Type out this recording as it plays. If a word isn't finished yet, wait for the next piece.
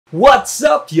What's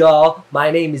up, y'all?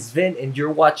 My name is Vin and you're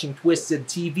watching Twisted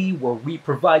TV, where we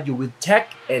provide you with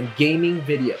tech and gaming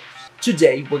videos.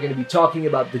 Today, we're going to be talking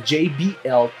about the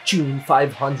JBL TUNE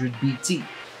 500 BT.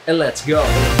 And let's go!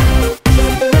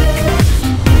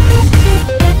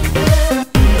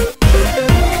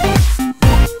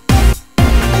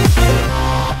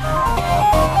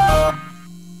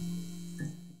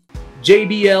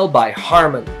 JBL by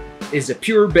Harman is a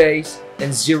pure bass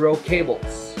and zero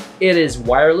cables. It is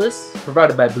wireless,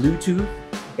 provided by Bluetooth.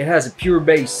 It has a pure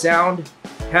bass sound,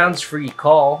 hands-free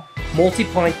call,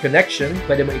 multi-point connection,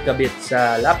 pwede mo ikabit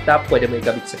sa laptop, pwede mo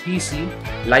ikabit sa PC,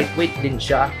 lightweight din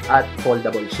siya, at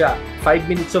foldable siya. 5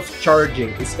 minutes of charging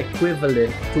is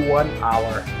equivalent to 1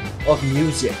 hour of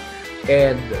music.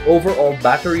 And overall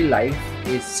battery life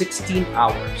is 16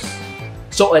 hours.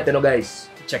 So eto no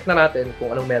guys, check na natin kung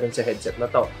anong meron sa headset na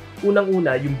to.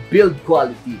 Unang-una, yung build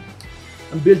quality.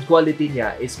 Ang build quality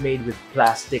niya is made with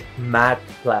plastic, matte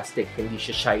plastic, hindi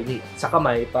siya shiny. Sa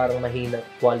kamay, parang mahina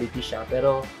quality siya,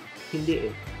 pero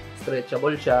hindi eh.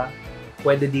 Stretchable siya.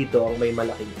 Pwede dito ang may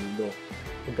malaking ulo.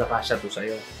 Magkakasya to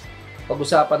sa'yo.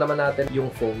 Pag-usapan naman natin yung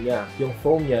foam niya. Yung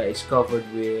foam niya is covered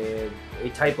with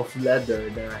a type of leather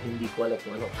na hindi ko alam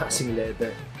kung anong klaseng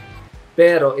leather.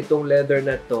 Pero itong leather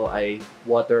na to ay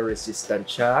water resistant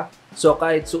siya. So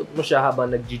kahit suot mo siya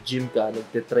habang nag-gym ka,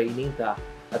 nagte-training ka,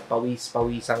 at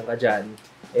pawis-pawisan ka dyan,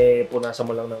 eh punasan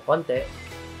mo lang ng konti,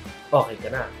 okay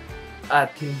ka na.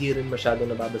 At hindi rin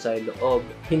masyadong nababasa yung loob,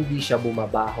 hindi siya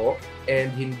bumabaho, and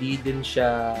hindi din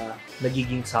siya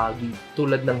nagiging sagi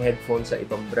tulad ng headphones sa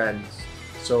ibang brands.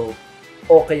 So,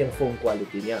 okay ang foam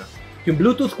quality niya. Yung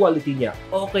Bluetooth quality niya,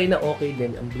 okay na okay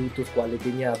din ang Bluetooth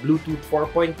quality niya. Bluetooth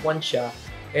 4.1 siya,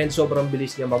 and sobrang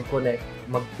bilis niya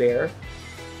mag-connect, mag-pair.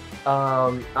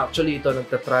 Actually, ito,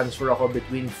 nagta-transfer ako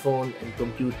between phone and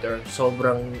computer.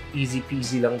 Sobrang easy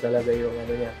peasy lang talaga yung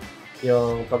ano niya,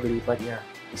 yung paglipat niya.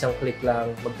 Isang click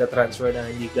lang, magta-transfer na,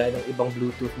 hindi gaya ng ibang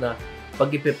Bluetooth na pag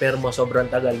i-pair mo sobrang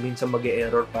tagal, minsan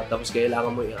mag-error pa, tapos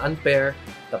kailangan mo i-unpair,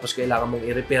 tapos kailangan mong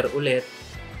i-repair ulit.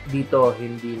 Dito,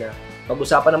 hindi na.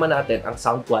 Pag-usapan naman natin ang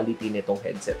sound quality nitong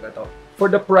headset na to.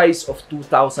 For the price of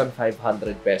 2,500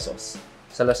 pesos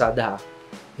sa Lazada,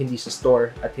 hindi sa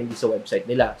store at hindi sa website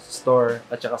nila. Sa store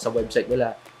at saka sa website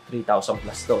nila, 3,000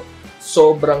 plus to.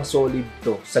 Sobrang solid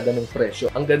to sa ganung presyo.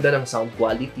 Ang ganda ng sound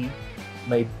quality.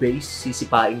 May bass,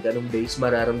 sisipain ka ng bass,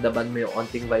 mararamdaman mo yung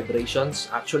onting vibrations.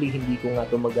 Actually, hindi ko nga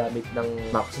ito magamit ng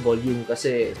max volume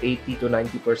kasi 80 to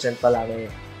 90% pa lang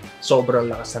eh. Sobrang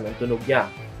lakas na ng tunog niya.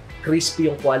 Crispy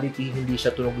yung quality, hindi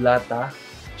siya tunog lata.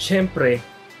 Siyempre,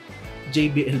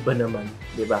 JBL ba naman,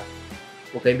 di ba?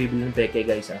 Huwag kayong bibili ng peke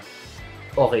guys ha.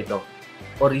 Okay to.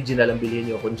 Original ang bilhin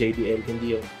nyo kung JBL,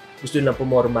 hindi yung gusto nyo lang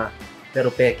pumorma, pero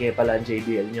peke pala ang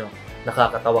JBL nyo.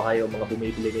 Nakakatawa kayo mga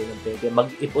bumibili kayo ng peke.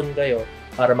 Mag-ipon kayo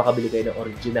para makabili kayo ng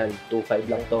original.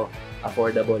 2.5 lang to.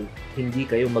 Affordable. Hindi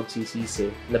kayo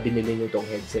magsisisi na binili nyo itong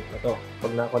headset na to.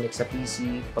 Pag na-connect sa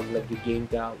PC, pag nag-game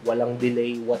ka, walang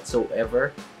delay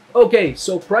whatsoever. Okay,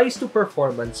 so price to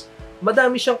performance,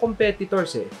 madami siyang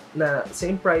competitors eh, na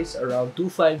same price, around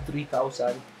 2,500,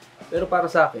 3,000. Pero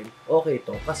para sa akin, okay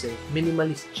to kasi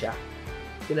minimalist siya.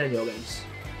 Tingnan nyo guys.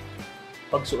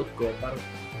 Pag suot ko, parang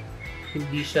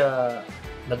hindi siya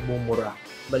nagmumura.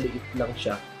 Maliit lang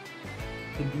siya.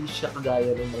 Hindi siya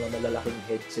kagaya ng mga malalaking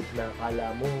headset na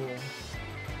akala mo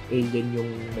alien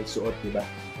yung may suot, diba?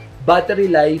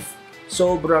 Battery life,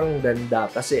 sobrang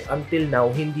ganda kasi until now,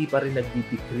 hindi pa rin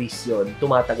nagdi-decrease yun.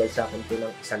 Tumatagal sa akin to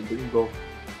ng 1 linggo.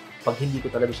 Pag hindi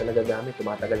ko talaga siya nagagamit,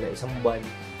 tumatagal na 1 buwan.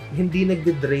 Hindi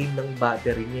nagde-drain ng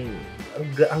battery niya eh.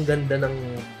 Ang ganda ng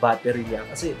battery niya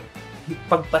kasi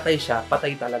pag patay siya,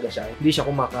 patay talaga siya. Hindi siya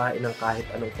kumakain ng kahit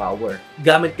anong power.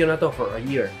 Gamit ko na to for a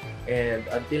year. And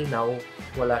until now,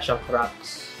 wala siyang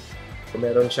cracks. So,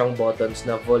 meron siyang buttons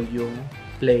na volume,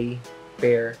 play,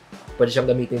 pair. Pwede siyang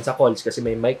gamitin sa calls kasi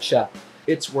may mic siya.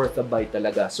 It's worth a buy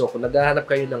talaga. So kung naghahanap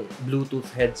kayo ng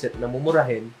Bluetooth headset na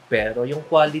mumurahin, pero yung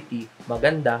quality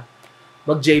maganda,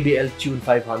 mag JBL TUNE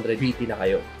 500 BT na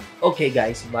kayo. Okay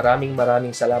guys, maraming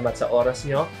salamat sa oras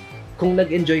nyo. Kung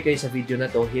nag-enjoy kayo sa video na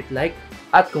to, hit like.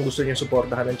 At kung gusto nyo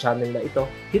suportahan ang channel na ito,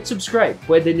 hit subscribe.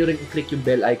 Pwede nyo rin i-click yung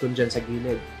bell icon dyan sa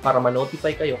gilid para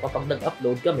ma-notify kayo kapag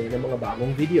nag-upload kami ng mga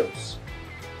bagong videos.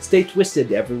 Stay twisted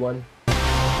everyone!